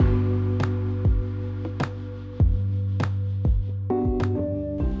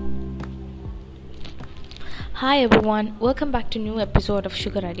Hi everyone, welcome back to new episode of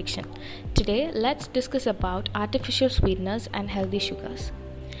Sugar Addiction. Today let's discuss about artificial sweeteners and healthy sugars.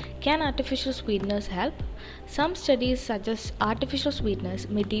 Can artificial sweeteners help? Some studies suggest artificial sweeteners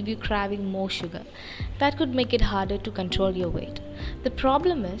may leave you craving more sugar. That could make it harder to control your weight. The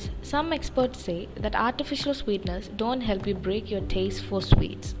problem is, some experts say that artificial sweeteners don't help you break your taste for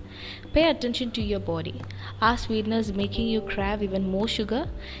sweets. Pay attention to your body. Are sweeteners making you crave even more sugar?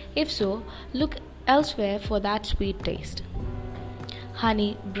 If so, look elsewhere for that sweet taste.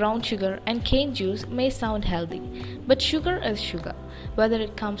 Honey, brown sugar, and cane juice may sound healthy, but sugar is sugar. Whether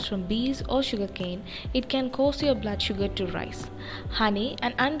it comes from bees or sugarcane, it can cause your blood sugar to rise. Honey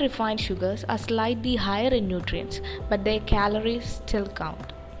and unrefined sugars are slightly higher in nutrients, but their calories still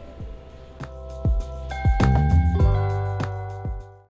count.